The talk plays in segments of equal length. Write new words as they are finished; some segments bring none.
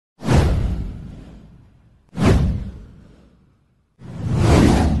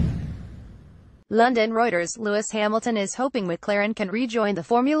London. Reuters Lewis Hamilton is hoping McLaren can rejoin the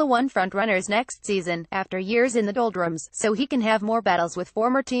Formula One frontrunners next season, after years in the doldrums, so he can have more battles with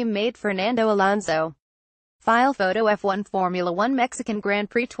former teammate Fernando Alonso. File photo F1 Formula One Mexican Grand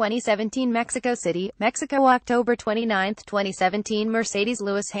Prix 2017 Mexico City, Mexico October 29, 2017 Mercedes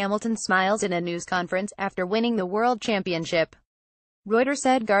Lewis Hamilton smiles in a news conference, after winning the World Championship. Reuters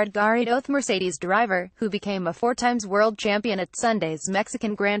said Garridoth Mercedes driver, who became a 4-times world champion at Sunday's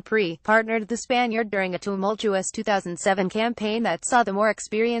Mexican Grand Prix, partnered the Spaniard during a tumultuous 2007 campaign that saw the more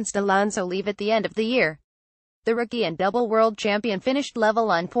experienced Alonso leave at the end of the year. The rookie and double world champion finished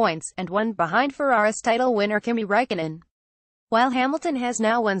level on points, and one behind Ferrari's title winner Kimi Räikkönen. While Hamilton has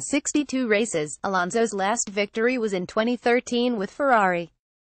now won 62 races, Alonso's last victory was in 2013 with Ferrari.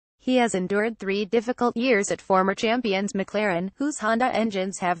 He has endured 3 difficult years at former champions McLaren, whose Honda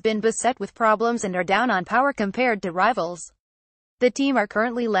engines have been beset with problems and are down on power compared to rivals. The team are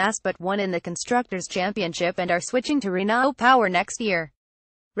currently last but one in the Constructors' Championship and are switching to Renault power next year.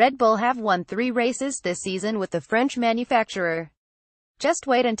 Red Bull have won 3 races this season with the French manufacturer. "Just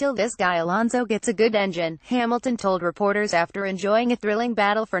wait until this guy Alonso gets a good engine," Hamilton told reporters after enjoying a thrilling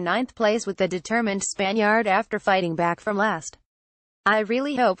battle for 9th place with the determined Spaniard after fighting back from last. "I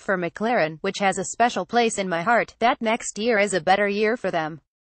really hope for McLaren, which has a special place in my heart, that next year is a better year for them.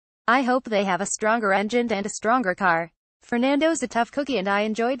 I hope they have a stronger engine and a stronger car. Fernando's a tough cookie and I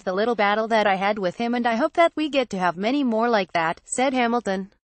enjoyed the little battle that I had with him and I hope that we get to have many more like that," said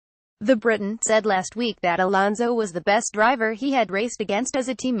Hamilton. The Briton said last week that Alonso was the best driver he had raced against as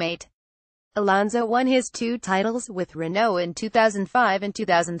a teammate. Alonso won his 2 titles with Renault in 2005 and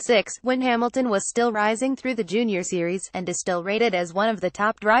 2006, when Hamilton was still rising through the Junior Series, and is still rated as one of the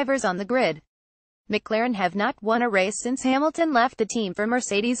top drivers on the grid. McLaren have not won a race since Hamilton left the team for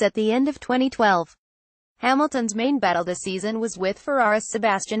Mercedes at the end of 2012. Hamilton's main battle this season was with Ferrari's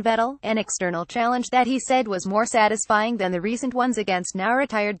Sebastian Vettel, an external challenge that he said was more satisfying than the recent ones against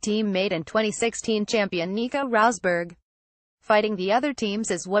now-retired teammate and 2016 champion Nico Rosberg. "Fighting the other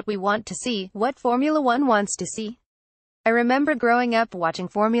teams is what we want to see, what Formula One wants to see. I remember growing up watching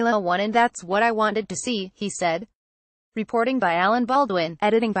Formula One and that's what I wanted to see," he said. Reporting by Alan Baldwin,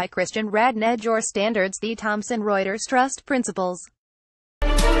 editing by Christian Radnedge. Standards The Thomson Reuters Trust Principles.